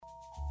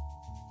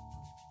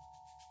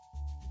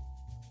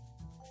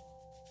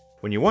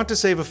When you want to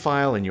save a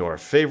file in your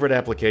favorite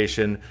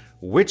application,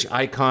 which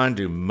icon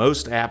do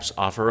most apps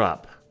offer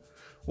up?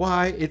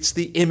 Why, it's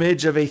the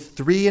image of a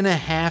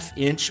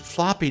 3.5-inch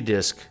floppy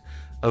disk,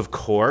 of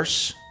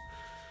course.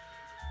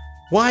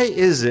 Why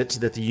is it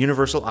that the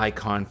universal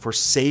icon for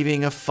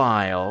saving a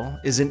file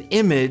is an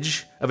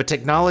image of a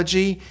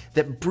technology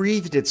that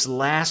breathed its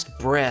last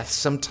breath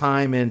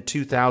sometime in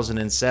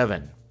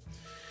 2007?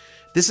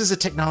 This is a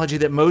technology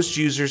that most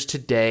users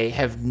today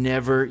have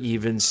never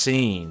even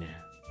seen.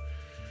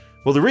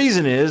 Well, the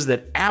reason is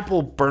that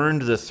Apple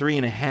burned the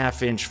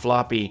 3.5-inch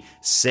floppy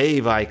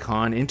save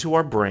icon into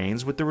our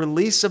brains with the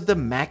release of the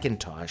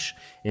Macintosh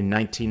in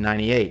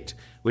 1998,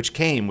 which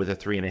came with a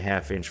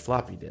 3.5-inch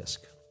floppy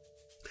disk.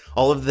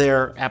 All of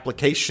their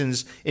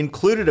applications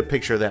included a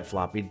picture of that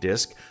floppy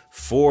disk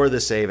for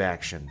the save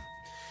action.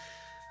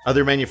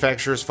 Other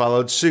manufacturers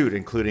followed suit,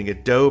 including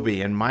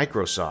Adobe and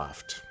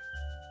Microsoft.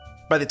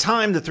 By the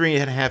time the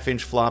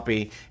 3.5-inch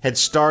floppy had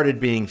started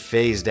being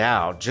phased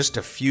out just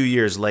a few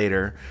years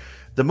later,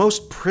 the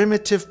most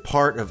primitive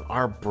part of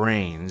our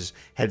brains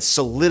had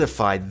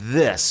solidified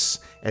this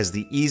as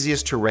the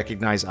easiest to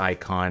recognize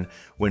icon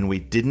when we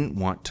didn't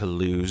want to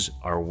lose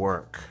our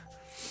work.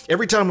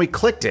 Every time we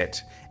clicked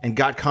it and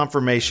got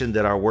confirmation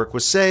that our work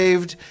was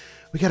saved,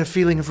 we got a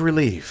feeling of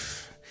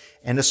relief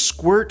and a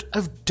squirt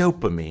of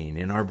dopamine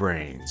in our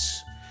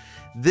brains.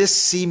 This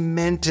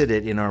cemented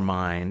it in our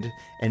mind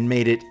and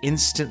made it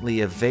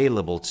instantly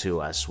available to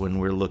us when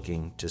we're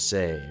looking to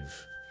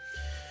save.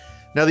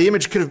 Now, the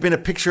image could have been a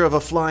picture of a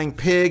flying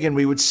pig, and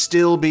we would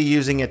still be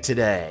using it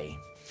today.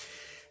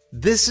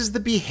 This is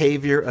the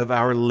behavior of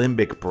our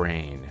limbic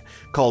brain,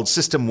 called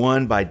System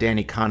 1 by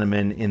Danny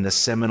Kahneman in the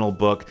seminal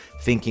book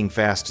Thinking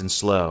Fast and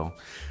Slow.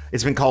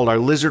 It's been called our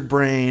lizard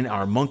brain,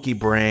 our monkey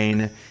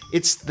brain.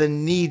 It's the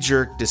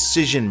knee-jerk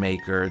decision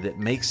maker that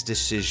makes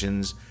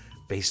decisions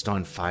based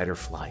on fight or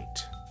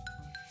flight.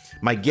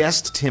 My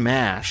guest, Tim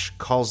Ash,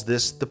 calls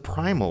this the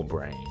primal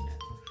brain.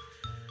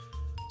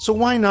 So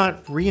why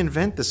not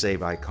reinvent the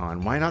save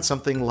icon? Why not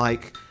something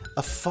like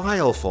a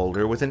file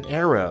folder with an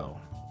arrow?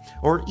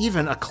 Or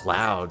even a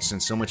cloud,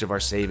 since so much of our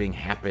saving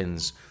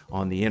happens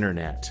on the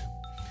internet?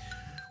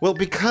 Well,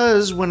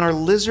 because when our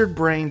lizard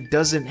brain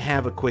doesn't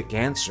have a quick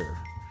answer,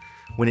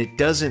 when it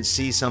doesn't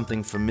see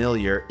something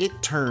familiar,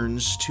 it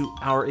turns to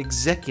our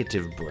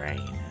executive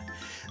brain.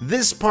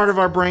 This part of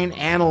our brain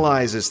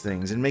analyzes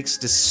things and makes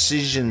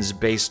decisions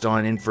based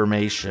on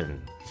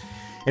information.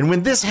 And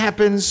when this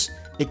happens,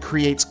 it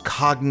creates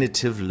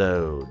cognitive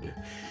load.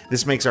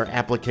 This makes our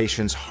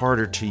applications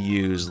harder to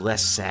use,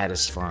 less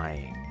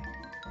satisfying.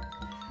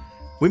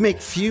 We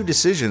make few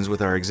decisions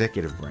with our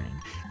executive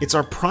brain. It's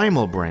our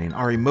primal brain,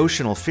 our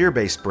emotional,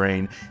 fear-based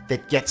brain,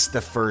 that gets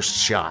the first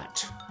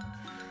shot.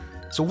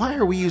 So why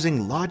are we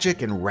using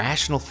logic and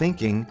rational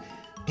thinking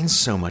in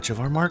so much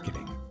of our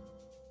marketing?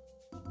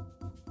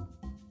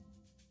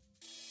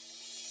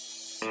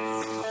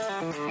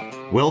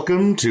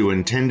 Welcome to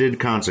Intended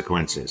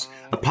Consequences,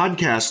 a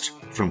podcast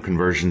from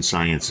Conversion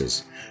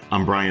Sciences.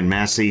 I'm Brian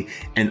Massey,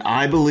 and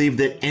I believe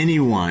that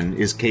anyone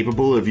is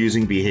capable of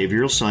using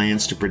behavioral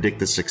science to predict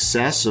the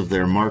success of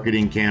their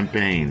marketing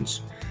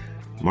campaigns.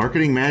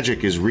 Marketing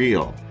magic is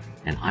real,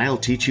 and I'll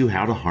teach you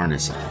how to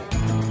harness it.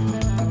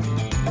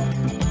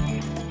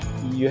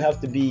 You have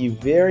to be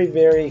very,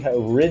 very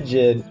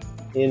rigid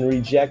in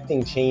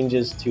rejecting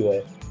changes to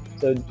it.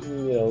 So,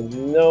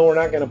 no, we're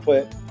not going to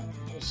put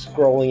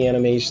scrolling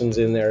animations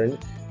in there.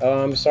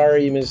 I'm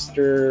sorry, Mr.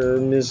 or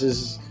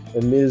Mrs.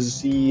 or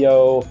Ms.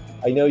 CEO.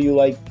 I know you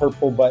like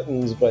purple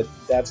buttons, but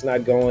that's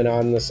not going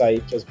on the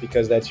site just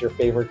because that's your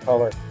favorite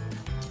color.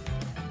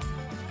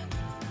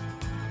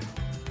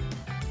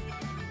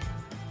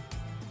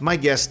 My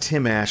guest,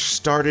 Tim Ash,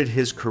 started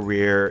his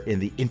career in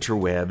the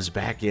interwebs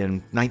back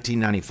in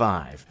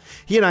 1995.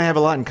 He and I have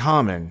a lot in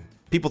common.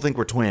 People think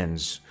we're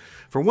twins.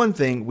 For one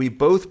thing, we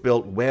both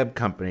built web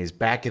companies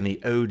back in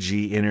the OG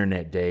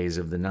internet days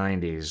of the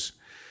 90s.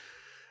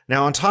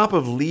 Now, on top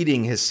of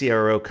leading his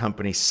CRO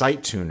company,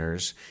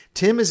 SiteTuners,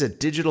 Tim is a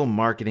digital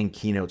marketing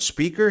keynote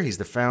speaker. He's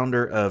the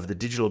founder of the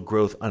Digital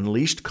Growth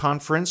Unleashed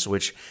conference,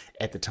 which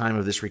at the time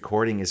of this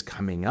recording is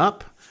coming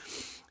up.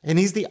 And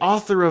he's the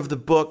author of the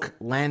book,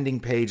 Landing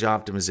Page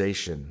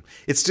Optimization.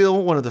 It's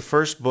still one of the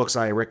first books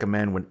I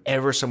recommend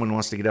whenever someone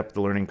wants to get up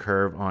the learning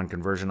curve on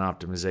conversion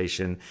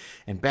optimization.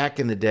 And back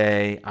in the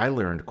day, I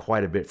learned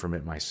quite a bit from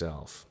it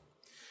myself.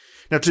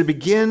 Now, to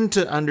begin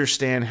to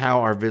understand how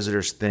our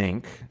visitors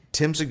think,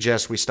 Tim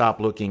suggests we stop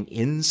looking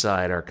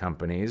inside our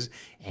companies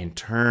and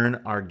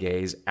turn our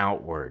gaze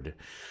outward.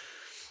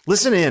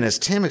 Listen in as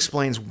Tim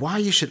explains why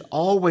you should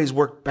always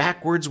work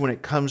backwards when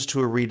it comes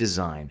to a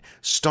redesign.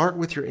 Start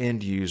with your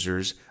end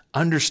users,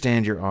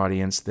 understand your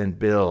audience, then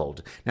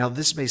build. Now,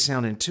 this may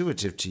sound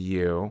intuitive to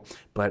you,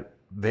 but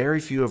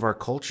very few of our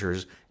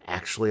cultures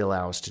actually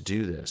allow us to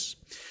do this.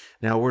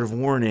 Now, a word of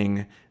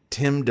warning,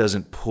 Tim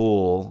doesn't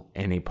pull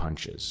any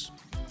punches.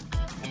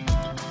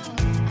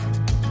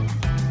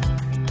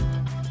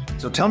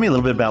 So tell me a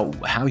little bit about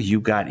how you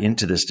got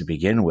into this to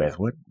begin with.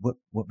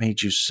 What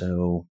made you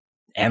so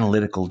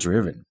analytical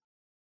driven?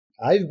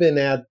 I've been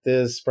at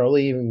this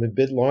probably even a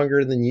bit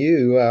longer than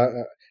you.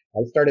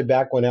 I started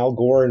back when Al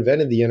Gore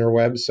invented the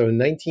interweb. So in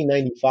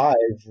 1995,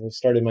 I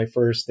started my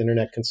first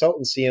internet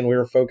consultancy, and we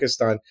were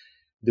focused on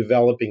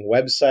developing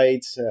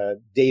websites,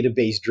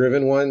 database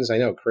driven ones. I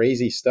know,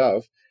 crazy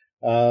stuff.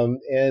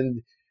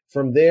 And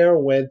from there,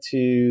 went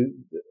to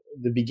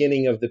the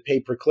beginning of the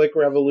pay-per-click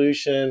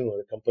revolution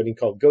with a company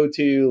called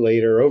GoTo,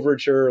 later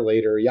Overture,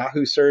 later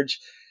Yahoo Search.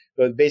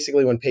 But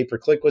basically, when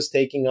pay-per-click was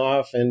taking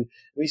off, and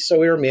we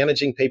were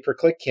managing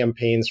pay-per-click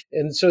campaigns,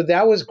 and so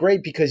that was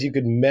great because you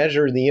could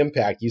measure the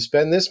impact. You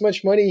spend this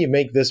much money, you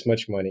make this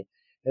much money,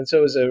 and so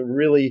it was a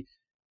really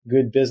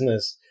good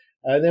business.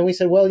 And then we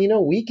said, well,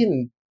 we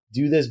can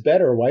do this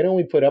better. Why don't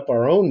we put up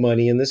our own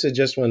money? And this is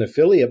just when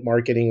affiliate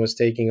marketing was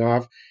taking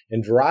off,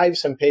 and drive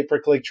some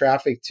pay-per-click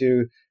traffic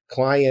to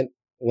client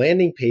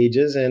landing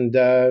pages and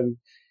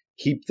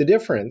keep the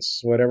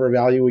difference, whatever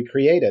value we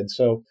created.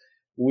 So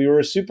we were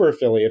a super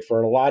affiliate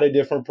for a lot of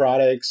different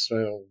products.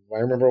 I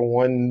remember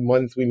one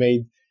month we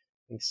made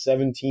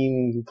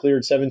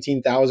cleared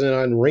 17,000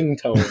 on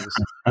ringtones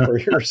for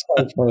your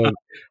cell phone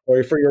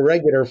or for your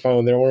regular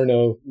phone. There were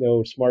no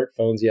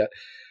smartphones yet.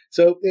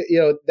 So,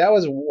 that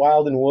was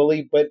wild and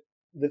woolly. But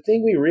the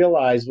thing we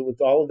realized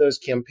with all of those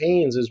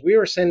campaigns is we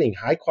were sending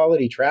high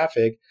quality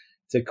traffic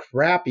to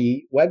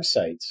crappy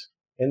websites.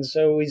 And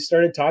so we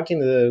started talking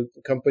to the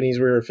companies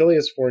we were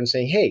affiliates for and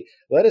saying, hey,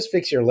 let us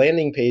fix your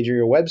landing page or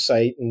your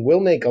website, and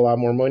we'll make a lot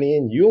more money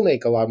and you'll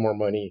make a lot more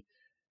money.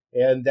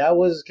 And that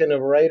was kind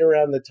of right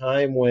around the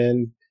time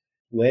when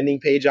landing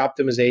page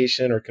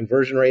optimization or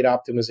conversion rate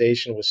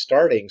optimization was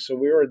starting. So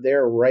we were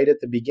there right at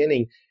the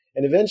beginning.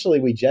 And eventually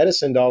we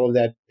jettisoned all of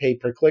that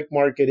pay-per-click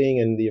marketing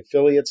and the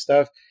affiliate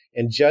stuff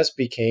and just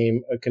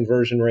became a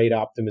conversion rate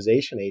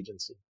optimization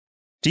agency.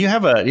 Do you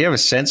have a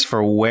sense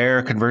for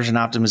where conversion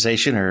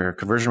optimization or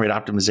conversion rate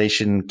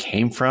optimization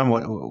came from?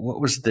 What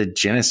was the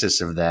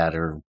genesis of that,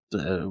 or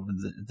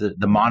the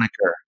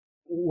moniker?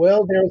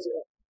 Well, there's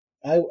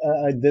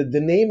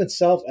the name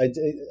itself.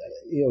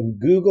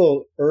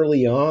 Google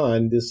early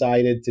on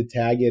decided to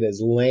tag it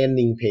as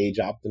landing page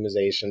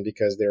optimization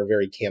because they're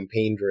very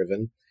campaign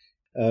driven.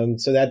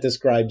 So that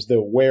describes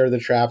where the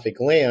traffic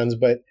lands.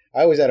 But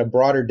I always had a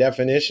broader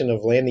definition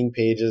of landing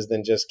pages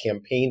than just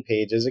campaign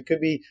pages. It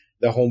could be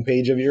the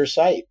homepage of your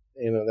site.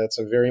 That's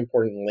a very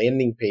important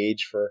landing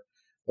page for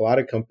a lot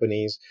of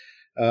companies.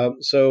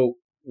 So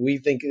we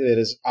think of it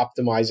as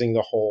optimizing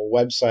the whole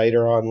website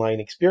or online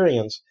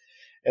experience.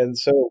 And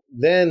so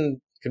then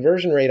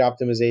conversion rate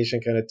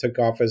optimization kind of took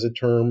off as a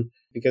term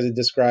because it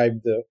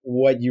described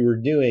what you were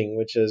doing,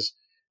 which is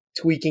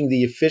tweaking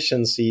the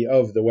efficiency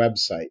of the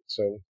website.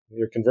 So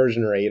your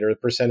conversion rate or the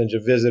percentage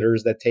of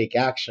visitors that take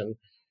action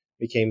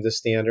became the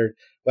standard.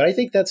 But I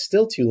think that's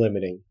still too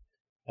limiting.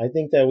 I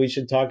think that we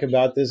should talk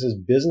about this as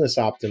business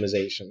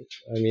optimization.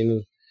 I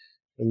mean,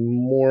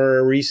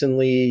 more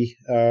recently,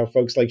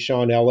 folks like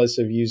Sean Ellis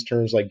have used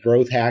terms like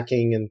growth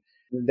hacking, and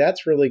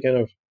that's really kind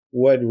of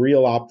what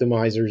real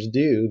optimizers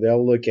do.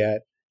 They'll look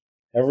at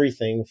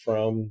everything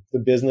from the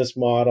business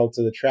model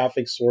to the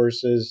traffic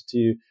sources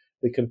to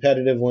the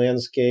competitive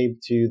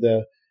landscape to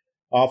the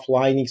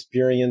offline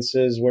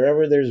experiences,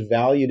 wherever there's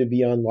value to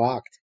be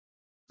unlocked.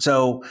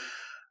 So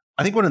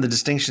I think one of the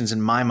distinctions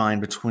in my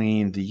mind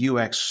between the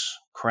UX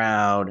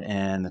crowd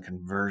and the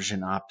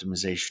conversion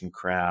optimization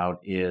crowd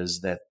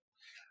is that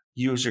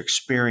user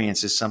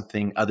experience is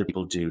something other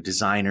people do,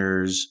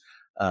 designers,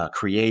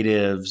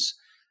 creatives,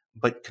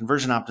 but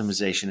conversion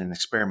optimization and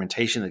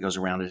experimentation that goes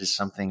around it is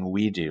something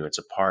we do. It's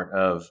a part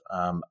of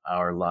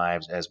our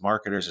lives as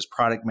marketers, as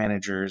product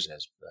managers,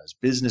 as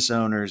business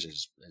owners,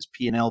 as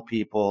P&L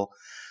people.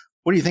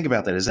 What do you think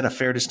about that? Is that a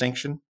fair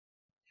distinction?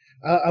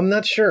 I'm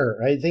not sure.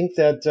 I think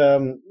that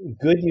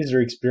good user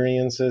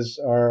experiences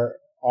are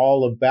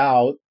all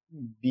about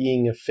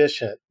being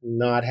efficient,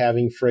 not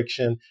having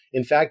friction,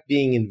 in fact,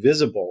 being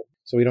invisible.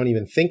 So we don't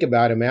even think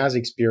about them as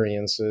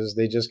experiences.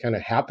 They just kind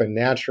of happen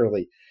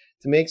naturally.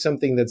 To make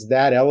something that's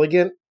that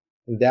elegant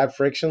and that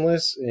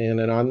frictionless in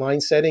an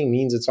online setting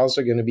means it's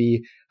also going to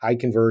be high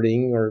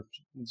converting or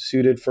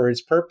suited for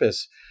its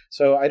purpose.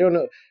 So I don't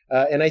know.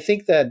 And I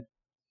think that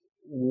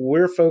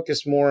we're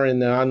focused more in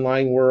the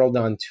online world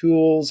on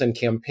tools and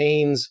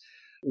campaigns.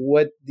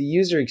 What the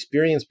user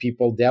experience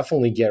people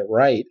definitely get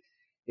right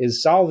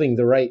is solving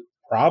the right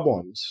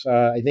problems.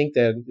 I think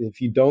that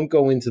if you don't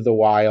go into the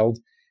wild,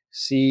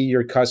 see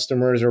your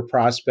customers or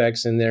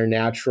prospects in their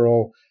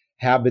natural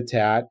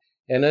habitat,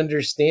 and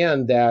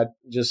understand that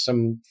just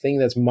something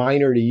that's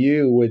minor to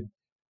you would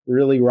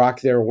really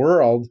rock their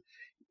world.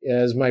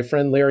 As my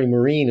friend Larry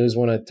Marine, who's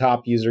one of the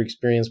top user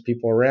experience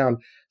people around,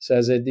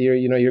 says that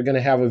you're going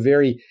to have a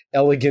very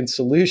elegant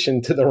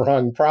solution to the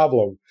wrong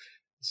problem.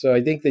 So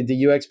I think that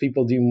the UX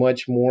people do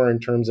much more in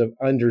terms of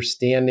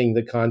understanding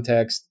the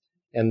context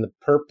and the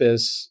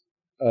purpose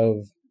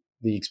of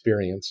the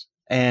experience.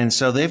 And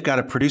so they've got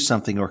to produce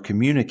something or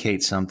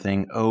communicate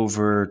something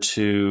over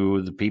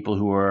to the people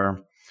who are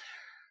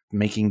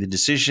making the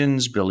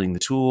decisions, building the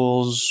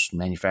tools,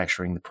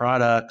 manufacturing the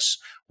products.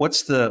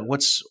 What's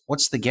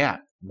the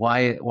gap?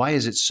 why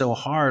is it so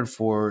hard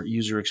for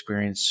user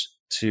experience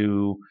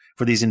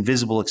for these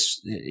invisible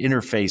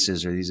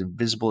interfaces or these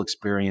invisible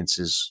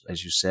experiences,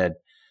 as you said,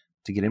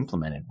 to get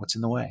implemented? What's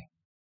in the way?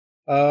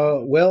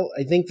 Well,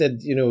 I think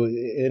that,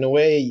 in a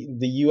way,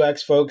 the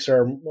UX folks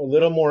are a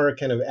little more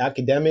kind of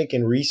academic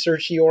and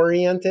researchy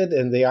oriented.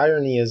 And the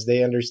irony is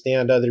they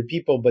understand other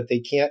people, but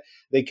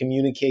they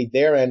communicate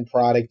their end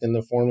product in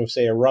the form of,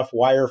 say, a rough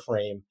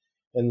wireframe.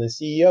 And the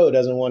CEO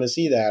doesn't want to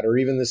see that, or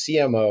even the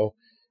CMO.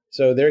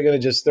 So they're going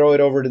to just throw it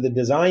over to the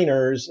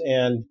designers.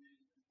 And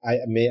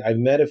I've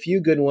met a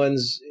few good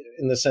ones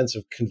in the sense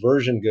of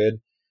conversion good,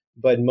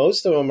 but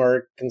most of them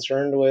are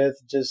concerned with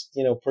just,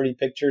 pretty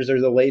pictures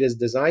or the latest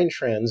design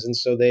trends. And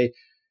so they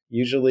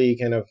usually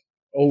kind of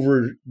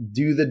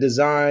overdo the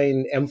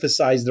design,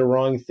 emphasize the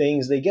wrong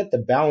things. They get the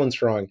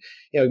balance wrong.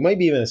 It might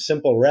be even a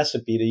simple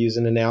recipe, to use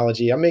an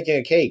analogy. I'm making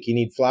a cake. You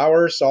need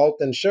flour, salt,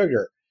 and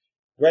sugar.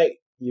 Great.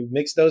 You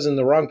mix those in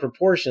the wrong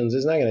proportions,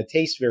 it's not going to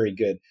taste very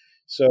good.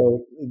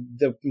 So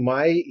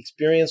my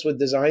experience with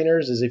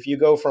designers is if you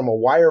go from a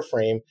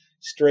wireframe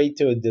straight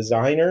to a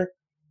designer,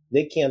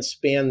 they can't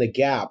span the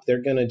gap.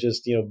 They're going to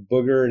just,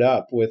 booger it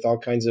up with all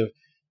kinds of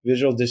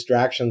visual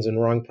distractions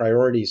and wrong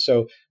priorities.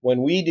 So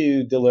when we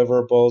do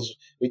deliverables,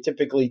 we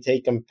typically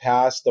take them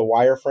past the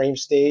wireframe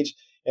stage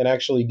and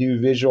actually do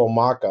visual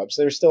mock-ups.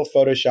 They're still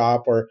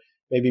Photoshop, or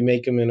maybe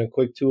make them in a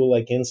quick tool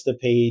like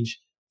Instapage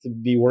to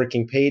be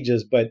working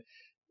pages. But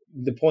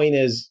the point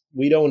is,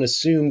 we don't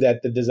assume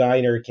that the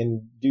designer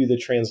can do the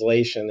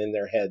translation in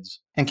their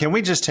heads. And can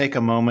we just take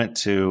a moment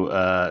to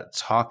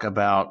talk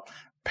about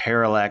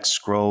parallax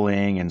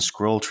scrolling and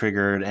scroll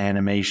triggered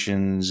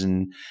animations?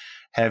 And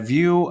have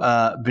you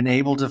been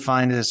able to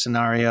find a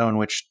scenario in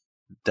which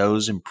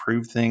those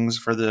improve things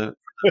for the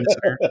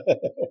visitor?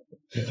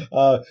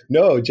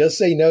 No, just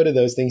say no to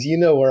those things. You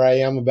know where I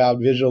am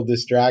about visual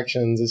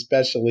distractions,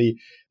 especially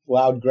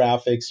loud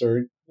graphics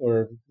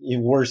or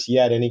worse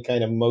yet, any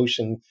kind of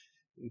motion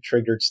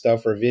triggered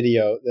stuff or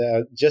video.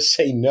 Just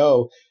say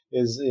no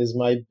is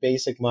my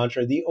basic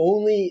mantra. The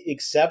only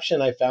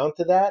exception I found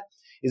to that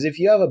is if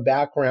you have a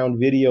background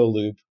video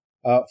loop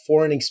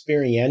for an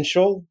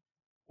experiential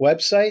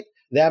website,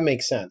 that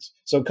makes sense.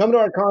 So come to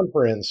our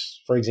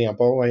conference, for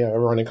example. I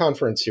run a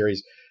conference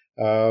series,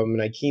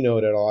 and I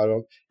keynote at a lot of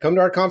them. Come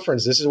to our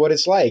conference. This is what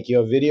it's like. You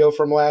have video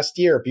from last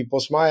year, people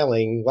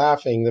smiling,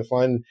 laughing, the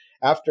fun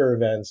after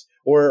events,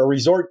 or a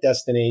resort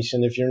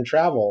destination if you're in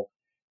travel.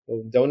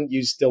 Well, don't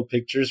use still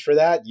pictures for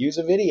that. Use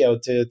a video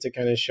to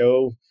kind of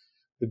show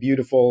the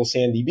beautiful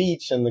sandy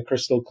beach and the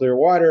crystal clear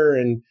water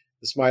and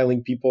the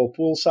smiling people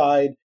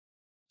poolside.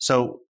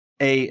 So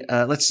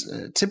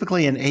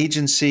typically an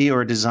agency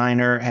or a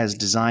designer has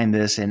designed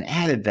this and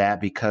added that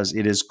because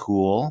it is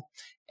cool,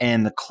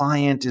 and the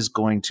client is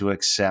going to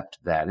accept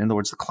that. In other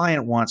words, the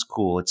client wants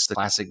cool. It's the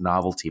classic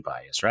novelty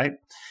bias, right?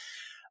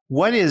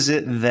 What is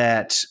it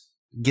that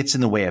gets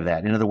in the way of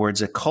that? In other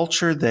words, a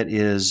culture that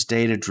is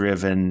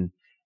data-driven,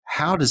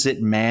 how does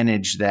it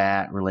manage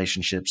that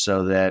relationship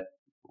so that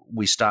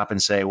we stop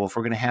and say, well, if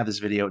we're going to have this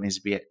video, it needs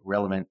to be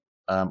relevant,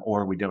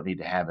 or we don't need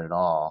to have it at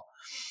all?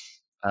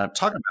 Talk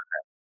about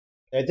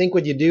that. I think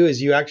what you do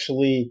is you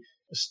actually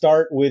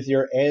start with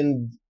your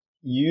end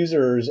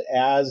users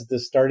as the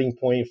starting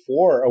point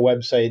for a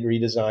website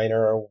redesign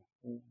or a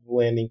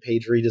landing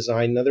page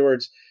redesign. In other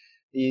words,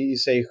 you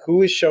say,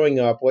 who is showing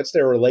up? What's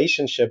their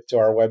relationship to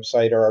our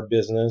website or our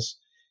business?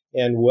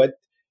 And what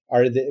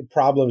are the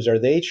problems are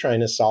they trying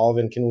to solve?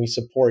 And can we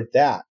support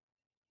that?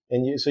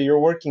 And so you're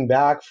working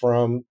back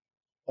from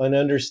an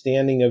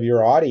understanding of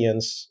your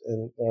audience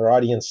and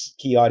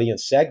key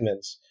audience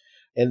segments.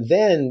 And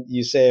then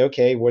you say,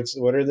 okay,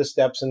 what are the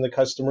steps in the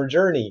customer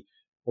journey?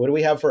 What do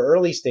we have for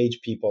early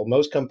stage people?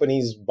 Most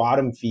companies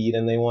bottom feed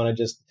and they want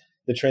to just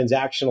the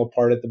transactional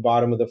part at the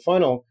bottom of the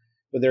funnel,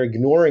 but they're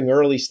ignoring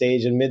early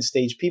stage and mid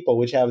stage people,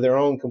 which have their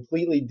own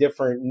completely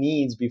different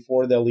needs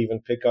before they'll even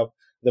pick up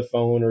the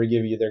phone or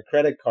give you their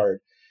credit card.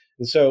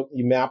 And so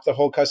you map the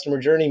whole customer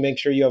journey, make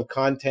sure you have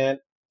content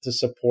to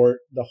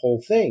support the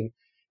whole thing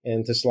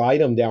and to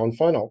slide them down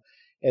funnel.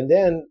 And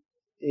then,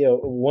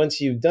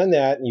 once you've done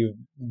that and you've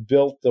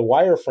built the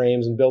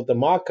wireframes and built the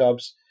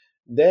mock-ups,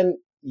 then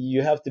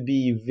you have to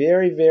be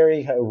very,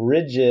 very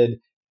rigid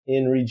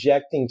in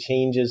rejecting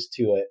changes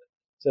to it.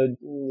 So,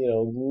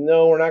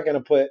 no, we're not going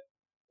to put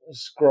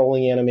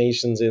scrolling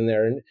animations in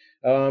there. And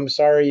I'm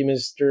sorry,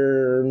 Mr.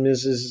 or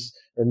Mrs.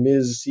 or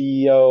Ms.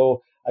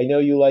 CEO, I know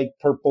you like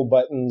purple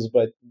buttons,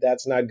 but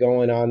that's not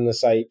going on the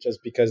site just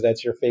because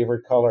that's your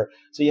favorite color.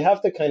 So you have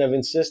to kind of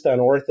insist on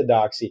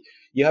orthodoxy.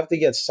 You have to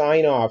get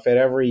sign off at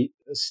every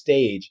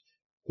stage.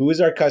 Who is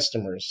our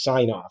customers?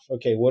 Sign off.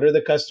 Okay, what are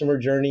the customer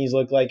journeys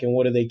look like and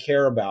what do they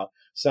care about?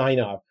 Sign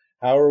off.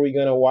 How are we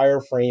going to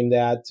wireframe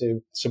that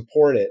to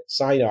support it?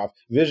 Sign off.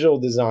 Visual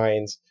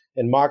designs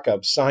and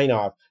mock-ups, sign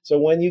off. So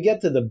when you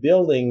get to the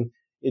building,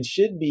 it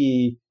should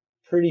be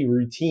pretty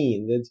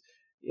routine. It's,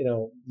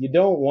 you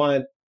don't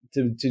want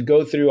to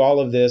go through all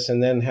of this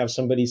and then have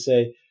somebody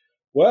say,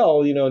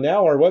 well,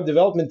 now our web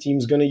development team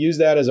is going to use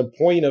that as a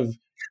point of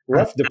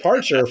rough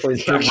departure for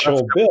the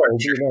actual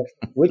build,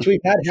 which we've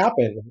had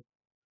happen.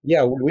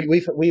 Yeah,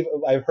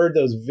 I've heard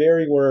those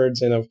very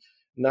words and of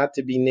not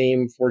to be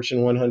named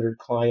Fortune 100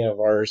 client of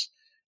ours,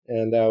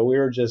 and we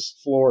were just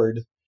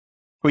floored.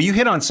 Well, you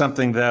hit on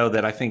something though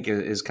that I think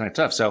is kind of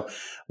tough. So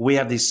we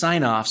have these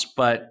sign-offs,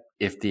 but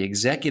if the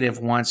executive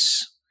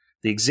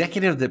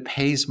that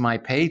pays my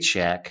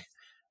paycheck,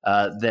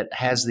 that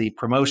has the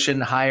promotion,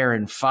 hire,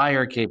 and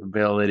fire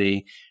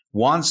capability,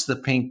 wants the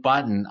pink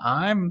button,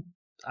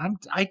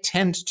 I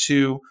tend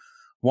to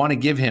want to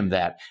give him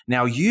that.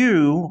 Now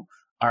you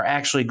are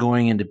actually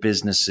going into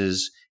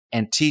businesses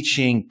and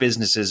teaching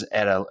businesses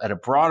at a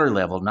broader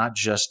level, not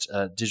just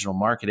digital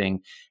marketing,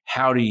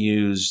 how to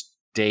use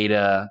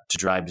data to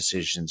drive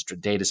decisions,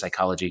 data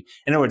psychology.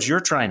 In other words, you're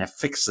trying to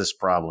fix this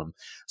problem.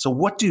 So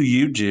what do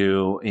you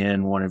do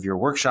in one of your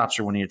workshops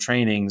or one of your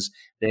trainings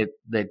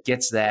that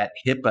gets that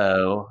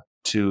hippo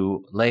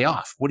to lay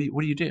off? What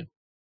do you do?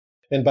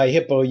 And by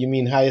hippo, you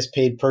mean highest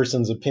paid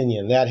person's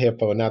opinion, that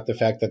hippo, not the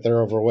fact that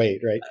they're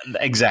overweight, right?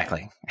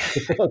 Exactly.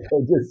 Okay,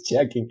 just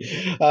checking.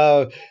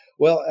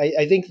 Well,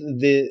 I think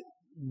the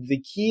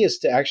key is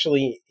to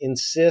actually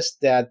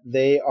insist that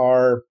they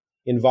are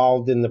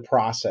involved in the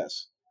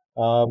process.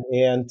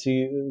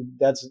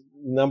 That's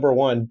number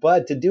one,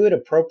 but to do it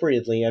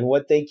appropriately. And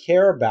what they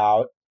care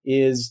about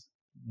is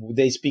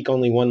they speak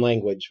only one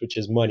language, which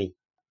is money.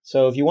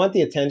 So if you want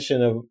the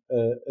attention of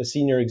a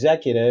senior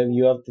executive,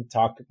 you have to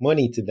talk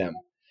money to them.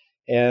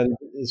 And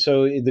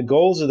so the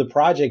goals of the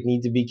project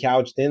need to be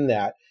couched in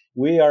that.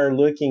 We are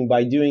looking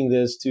by doing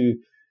this to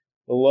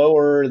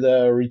lower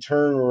the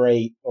return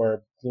rate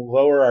or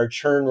lower our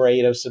churn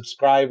rate of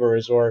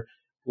subscribers or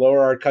lower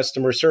our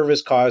customer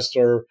service costs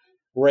or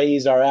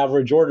raise our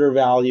average order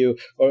value.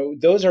 Or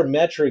those are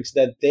metrics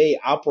that they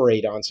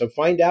operate on. So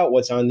find out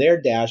what's on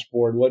their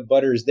dashboard, what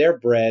butters their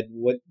bread,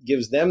 what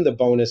gives them the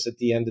bonus at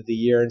the end of the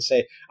year, and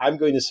say, I'm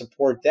going to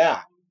support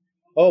that.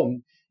 Oh,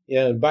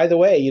 yeah, by the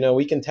way,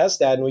 we can test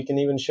that and we can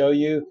even show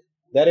you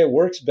that it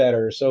works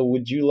better. So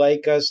would you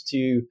like us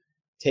to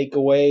take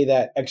away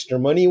that extra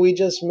money we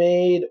just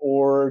made,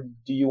 or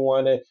do you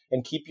want to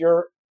and keep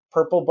your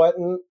purple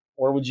button,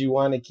 or would you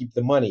want to keep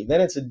the money? Then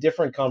it's a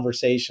different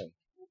conversation.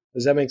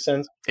 Does that make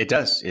sense? It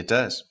does. It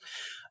does.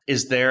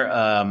 Is there,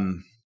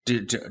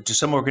 do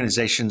some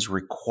organizations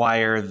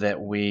require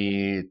that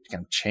we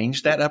kind of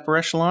change that upper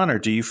echelon, or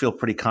do you feel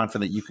pretty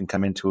confident you can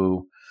come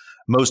into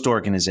most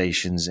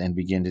organizations and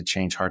begin to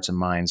change hearts and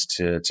minds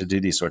to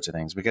do these sorts of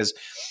things? Because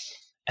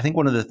I think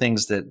one of the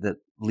things that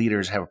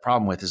leaders have a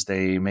problem with is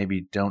they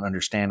maybe don't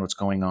understand what's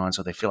going on.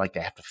 So they feel like they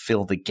have to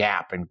fill the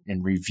gap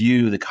and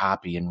review the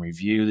copy and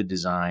review the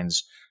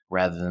designs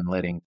rather than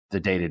letting the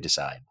data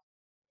decide.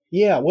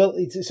 Yeah, well,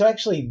 so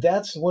actually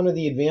that's one of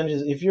the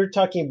advantages. If you're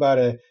talking about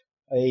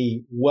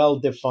a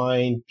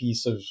well-defined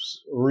piece of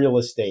real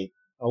estate,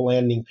 a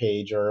landing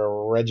page or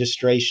a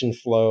registration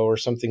flow or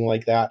something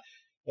like that,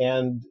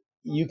 and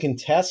you can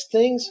test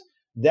things,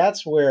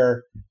 that's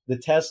where the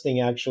testing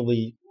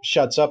actually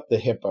shuts up the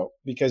hippo,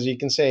 because you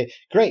can say,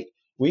 great,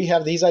 we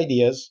have these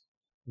ideas.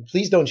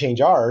 Please don't change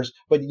ours.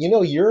 But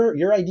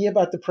your idea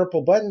about the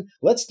purple button,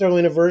 let's throw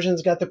in a version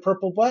that's got the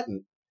purple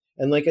button.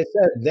 And like I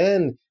said,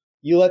 then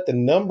you let the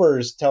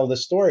numbers tell the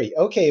story.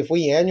 Okay, if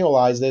we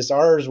annualize this,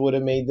 ours would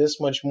have made this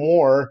much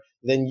more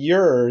than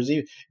yours.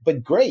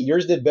 But great,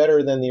 yours did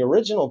better than the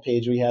original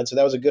page we had, so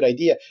that was a good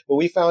idea. But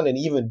we found an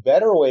even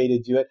better way to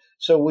do it.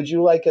 So would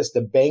you like us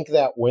to bank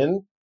that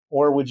win,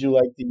 or would you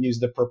like to use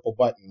the purple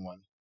button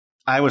one?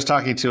 I was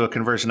talking to a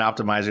conversion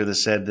optimizer that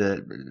said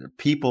that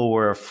people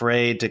were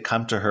afraid to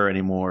come to her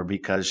anymore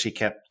because she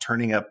kept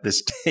turning up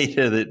this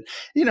data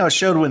that,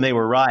 showed when they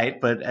were right.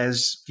 But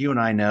as you and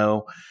I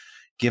know,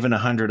 given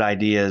 100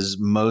 ideas,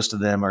 most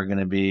of them are going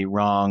to be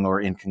wrong or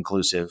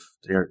inconclusive.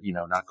 They're,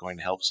 not going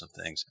to help some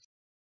things.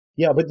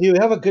 Yeah, but you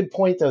have a good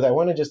point, though, that I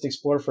want to just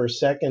explore for a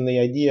second, the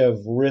idea of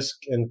risk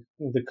and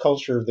the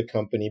culture of the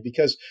company.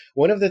 Because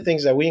one of the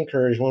things that we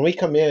encourage when we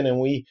come in and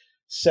we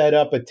set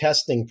up a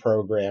testing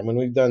program, and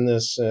we've done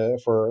this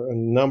for a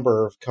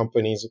number of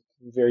companies,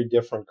 very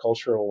different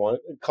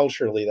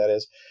culturally, that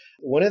is.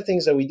 One of the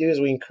things that we do is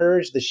we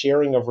encourage the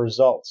sharing of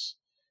results.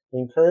 We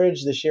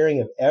encourage the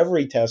sharing of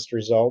every test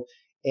result,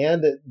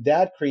 and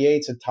that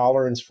creates a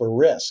tolerance for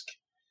risk.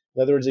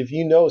 In other words, if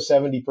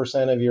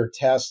 70% of your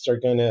tests are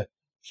going to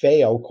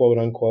fail, quote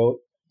unquote,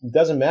 it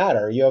doesn't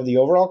matter. You have the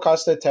overall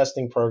cost of the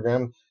testing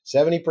program.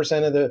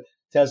 70% of the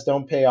tests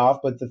don't pay off,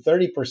 but the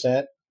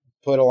 30%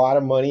 put a lot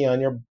of money on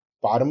your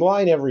bottom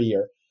line every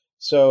year.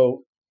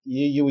 So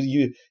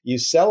you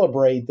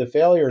celebrate the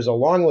failures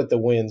along with the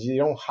wins. You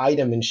don't hide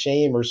them in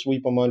shame or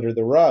sweep them under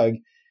the rug.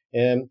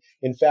 And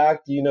in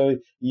fact,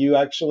 you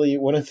actually,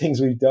 one of the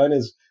things we've done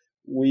is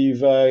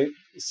we've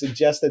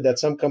suggested that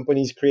some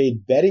companies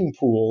create betting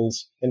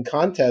pools and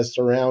contests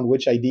around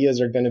which ideas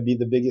are going to be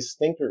the biggest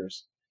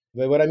stinkers.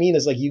 But what I mean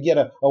is, like, you get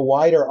a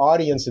wider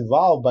audience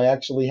involved by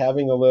actually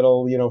having a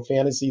little,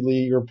 fantasy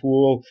league or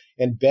pool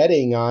and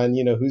betting on,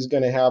 who's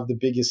going to have the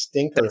biggest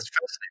stinker,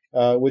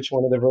 which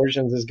one of the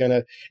versions is going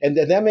to, and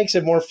that makes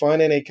it more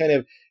fun, and it kind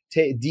of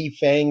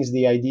defangs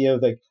the idea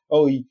of like,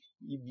 oh,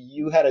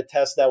 you had a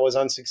test that was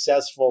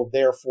unsuccessful,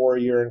 therefore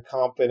you're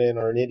incompetent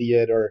or an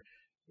idiot, or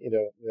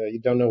you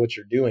don't know what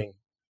you're doing.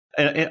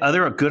 And are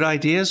there good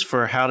ideas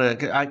for how to?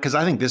 Because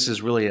I think this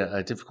is really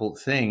a difficult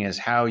thing: is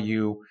how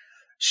you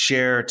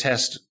share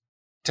test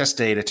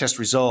data, test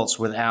results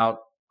without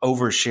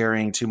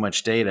oversharing too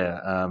much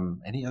data.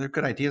 Any other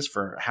good ideas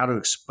for how to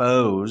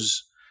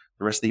expose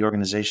the rest of the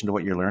organization to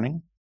what you're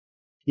learning?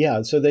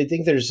 Yeah, so they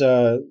think there's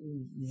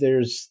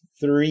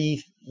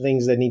three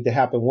things that need to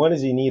happen. One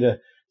is you need a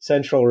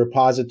central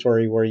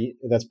repository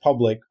that's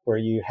public, where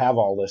you have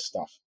all this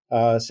stuff.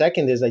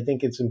 Second is, I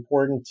think it's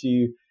important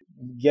to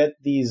get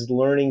these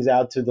learnings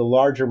out to the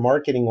larger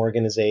marketing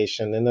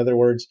organization. In other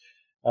words,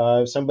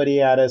 if somebody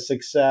had a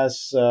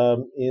success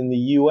in the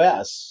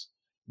US,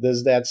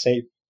 does that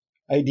same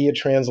idea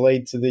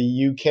translate to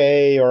the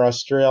UK or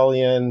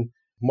Australian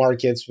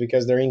markets,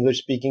 because they're English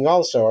speaking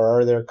also, or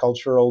are there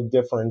cultural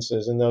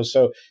differences in those?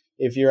 So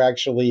if you're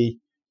actually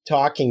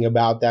talking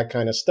about that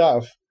kind of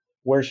stuff,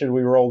 where should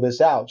we roll this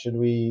out? Should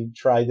we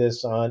try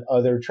this on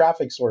other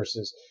traffic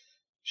sources?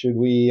 Should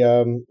we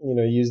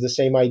use the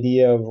same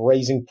idea of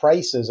raising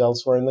prices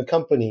elsewhere in the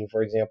company,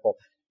 for example,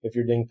 if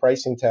you're doing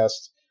pricing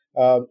tests?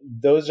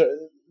 Those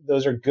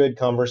are good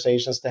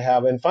conversations to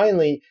have. And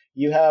finally,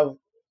 you have,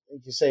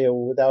 like you say,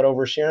 without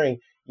oversharing,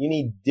 you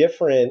need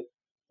different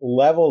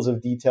levels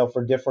of detail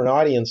for different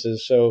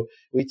audiences. So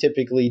we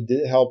typically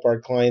help our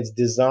clients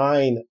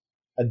design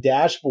a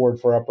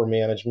dashboard for upper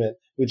management,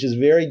 which is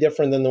very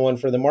different than the one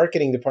for the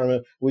marketing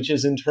department, which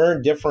is in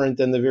turn different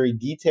than the very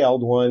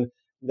detailed one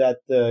that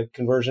the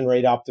conversion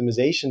rate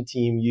optimization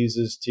team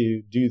uses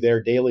to do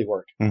their daily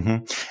work.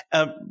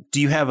 Mm-hmm.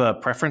 Do you have a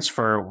preference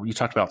for, you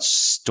talked about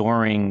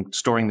storing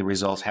the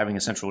results, having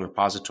a central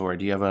repository.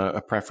 Do you have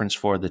a preference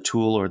for the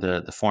tool or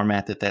the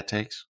format that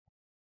takes?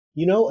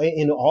 In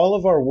all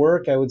of our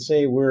work, I would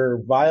say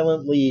we're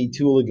violently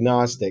tool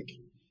agnostic.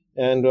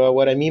 And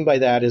what I mean by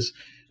that is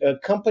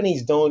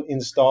companies don't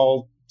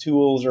install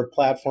tools or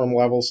platform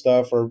level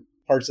stuff or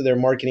parts of their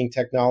marketing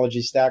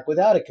technology stack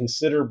without a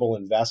considerable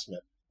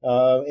investment.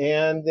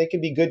 And they can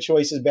be good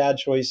choices, bad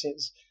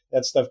choices.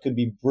 That stuff could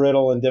be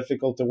brittle and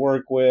difficult to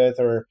work with,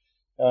 or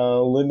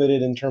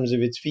limited in terms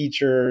of its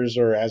features,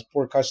 or has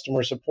poor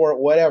customer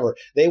support, whatever.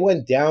 They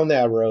went down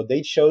that road.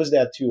 They chose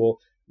that tool.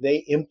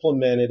 They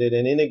implemented it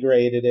and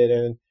integrated it,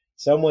 and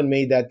someone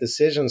made that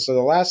decision. So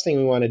the last thing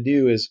we want to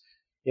do is,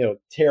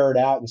 tear it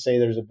out and say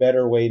there's a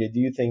better way to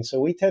do things.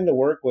 So we tend to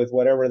work with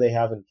whatever they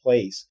have in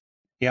place.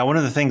 Yeah, one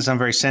of the things I'm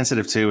very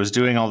sensitive to is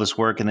doing all this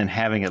work and then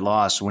having it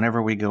lost.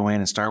 Whenever we go in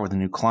and start with a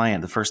new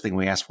client, the first thing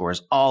we ask for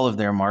is all of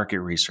their market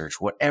research,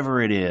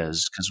 whatever it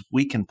is, because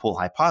we can pull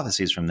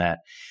hypotheses from that.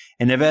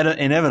 And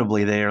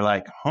inevitably, they are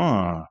like,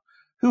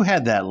 who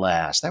had that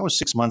last? That was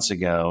 6 months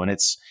ago. And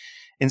it's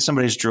in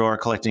somebody's drawer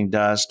collecting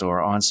dust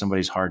or on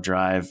somebody's hard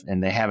drive,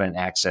 and they haven't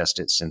accessed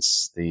it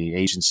since the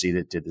agency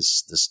that did the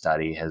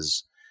study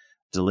has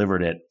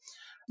delivered it.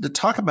 To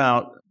talk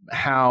about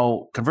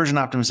how conversion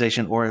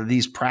optimization or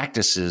these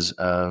practices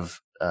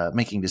of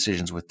making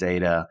decisions with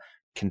data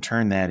can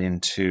turn that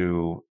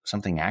into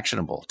something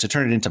actionable, to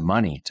turn it into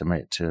money,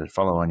 to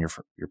follow on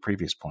your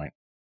previous point.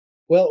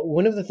 Well,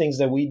 one of the things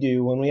that we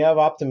do when we have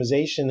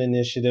optimization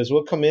initiatives,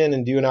 we'll come in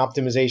and do an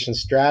optimization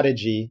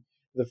strategy.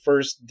 The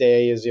first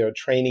day is,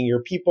 training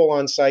your people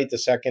on site. The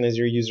second is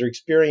your user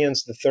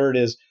experience. The third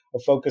is a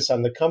focus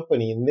on the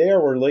company. And there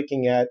we're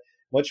looking at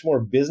much more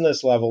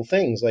business level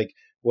things like,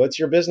 what's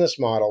your business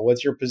model?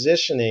 What's your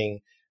positioning?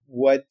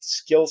 What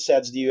skill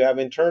sets do you have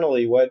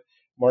internally? What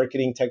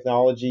marketing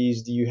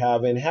technologies do you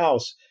have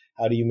in-house?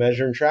 How do you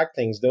measure and track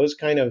things? Those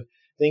kind of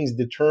things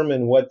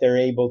determine what they're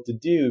able to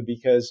do,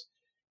 because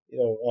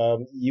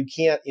you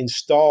can't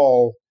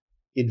install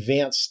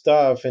advanced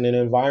stuff in an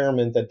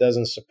environment that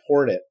doesn't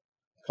support it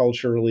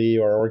culturally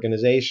or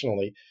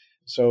organizationally.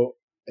 So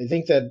I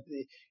think that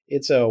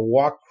it's a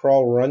walk,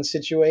 crawl, run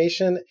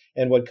situation.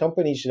 And what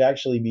companies should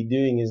actually be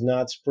doing is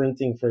not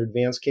sprinting for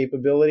advanced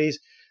capabilities.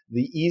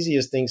 The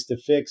easiest things to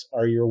fix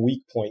are your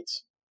weak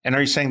points. And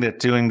are you saying that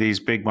doing these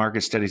big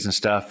market studies and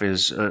stuff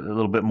is a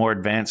little bit more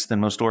advanced than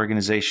most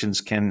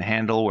organizations can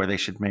handle, where they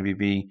should maybe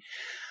be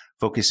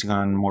focusing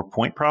on more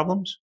point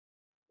problems?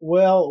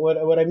 Well,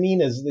 what I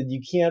mean is that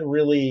you can't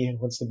really,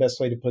 what's the best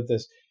way to put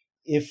this?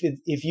 If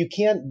you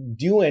can't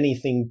do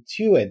anything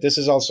to it, this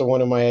is also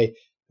one of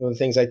the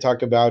things I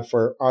talk about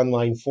for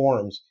online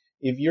forums.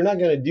 If you're not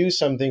going to do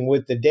something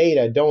with the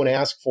data, don't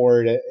ask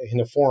for it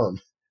in a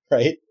forum,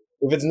 right?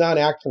 If it's not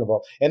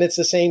actionable. And it's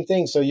the same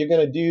thing. So you're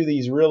going to do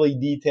these really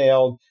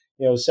detailed,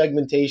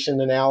 segmentation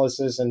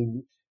analysis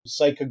and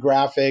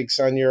psychographics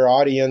on your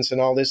audience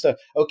and all this stuff.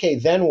 Okay,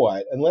 then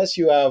what? Unless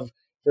you have,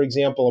 for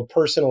example, a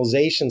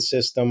personalization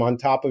system on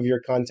top of your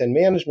content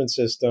management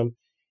system,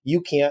 you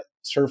can't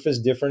surface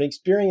different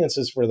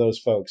experiences for those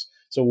folks.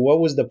 So what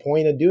was the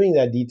point of doing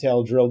that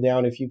detailed drill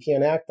down if you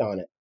can't act on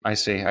it? I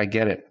see. I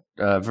get it.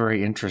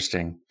 Very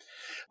interesting.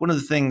 One of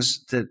the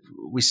things that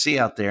we see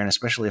out there, and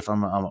especially if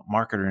I'm a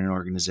marketer in an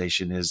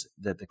organization, is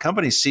that the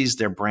company sees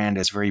their brand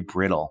as very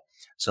brittle.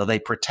 So they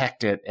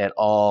protect it at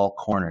all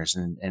corners,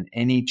 and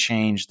any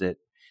change that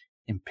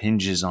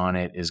impinges on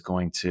it is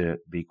going to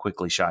be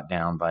quickly shot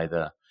down by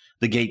the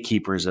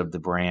gatekeepers of the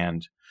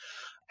brand.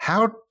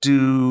 How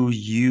do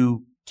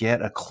you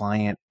get a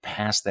client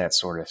past that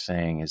sort of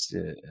thing?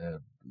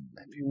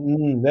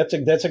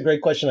 That's a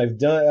great question.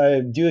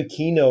 I do a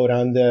keynote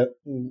on the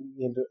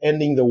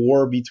ending the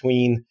war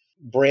between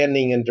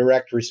branding and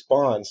direct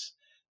response.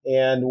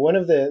 And one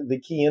of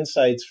the key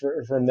insights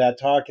from that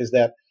talk is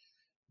that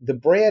the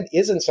brand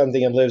isn't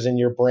something that lives in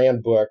your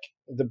brand book.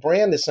 The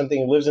brand is something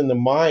that lives in the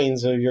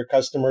minds of your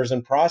customers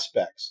and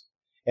prospects.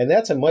 And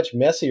that's a much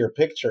messier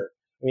picture.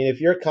 I mean,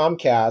 if you're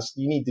Comcast,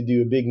 you need to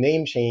do a big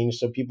name change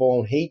so people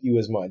won't hate you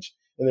as much.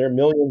 And there are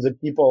millions of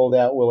people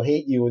that will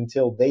hate you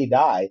until they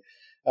die.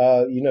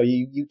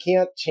 You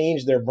can't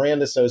change their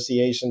brand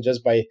association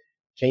just by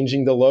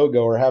changing the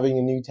logo or having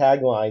a new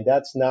tagline.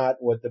 That's not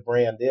what the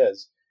brand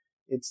is.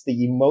 It's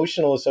the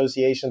emotional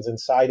associations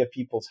inside of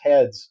people's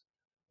heads.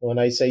 When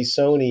I say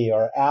Sony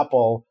or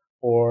Apple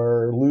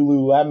or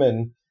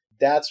Lululemon,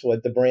 that's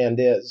what the brand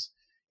is.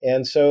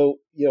 And so,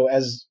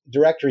 as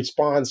direct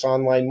response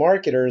online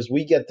marketers,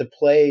 we get to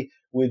play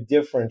with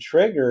different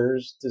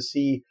triggers to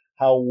see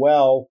how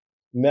well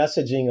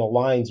messaging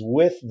aligns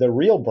with the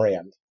real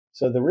brand.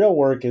 So the real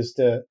work is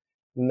to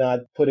not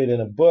put it in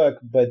a book,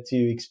 but to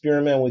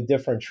experiment with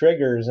different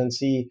triggers and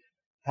see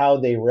how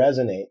they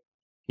resonate.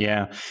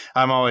 Yeah,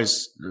 I'm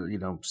always,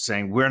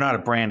 saying we're not a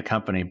brand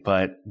company,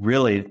 but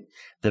really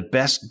the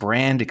best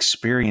brand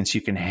experience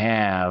you can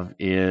have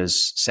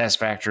is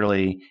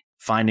satisfactorily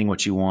finding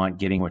what you want,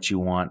 getting what you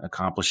want,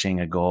 accomplishing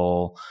a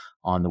goal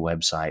on the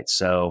website.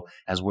 So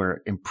as we're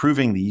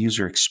improving the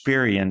user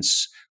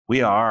experience,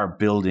 we are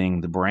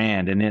building the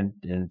brand.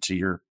 And to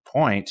your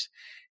point,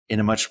 in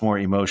a much more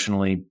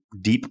emotionally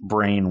deep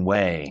brain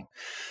way.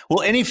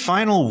 Well, any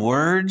final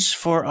words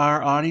for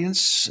our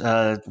audience?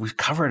 We've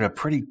covered a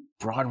pretty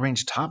broad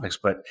range of topics,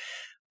 but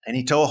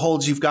any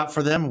toeholds you've got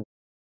for them?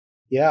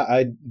 Yeah,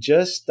 I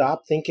just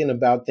stop thinking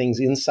about things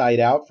inside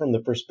out from the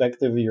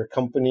perspective of your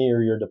company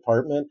or your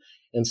department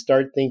and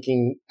start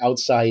thinking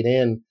outside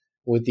in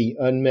with the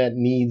unmet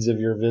needs of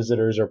your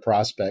visitors or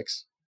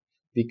prospects.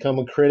 Become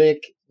a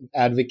critic,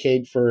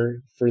 advocate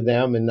for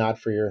them and not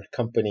for your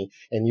company,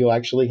 and you'll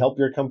actually help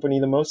your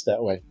company the most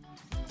that way.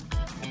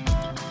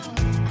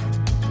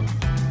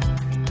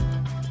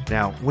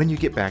 Now, when you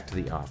get back to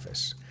the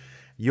office,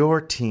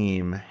 your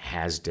team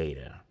has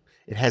data.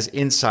 It has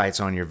insights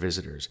on your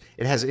visitors.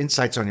 It has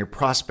insights on your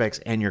prospects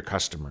and your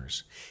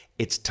customers.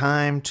 It's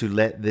time to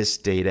let this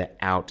data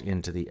out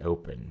into the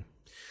open.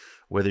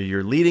 Whether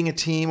you're leading a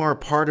team or a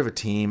part of a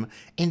team,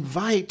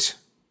 invite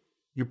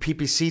your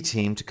PPC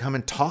team to come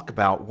and talk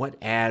about what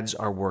ads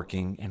are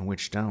working and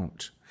which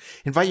don't.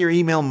 Invite your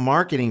email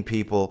marketing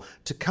people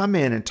to come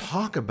in and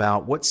talk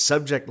about what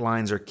subject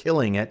lines are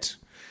killing it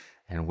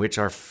and which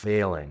are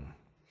failing.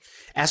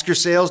 Ask your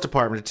sales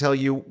department to tell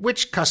you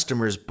which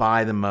customers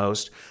buy the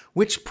most,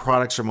 which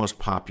products are most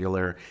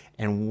popular,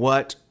 and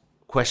what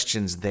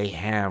questions they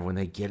have when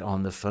they get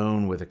on the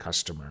phone with a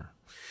customer.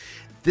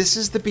 This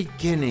is the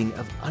beginning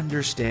of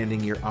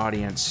understanding your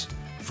audience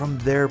from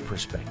their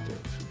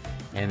perspective,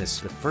 and it's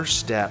the first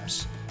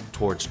steps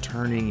towards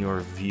turning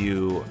your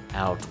view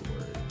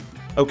outward.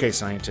 Okay,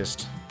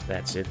 scientist,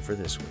 that's it for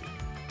this week.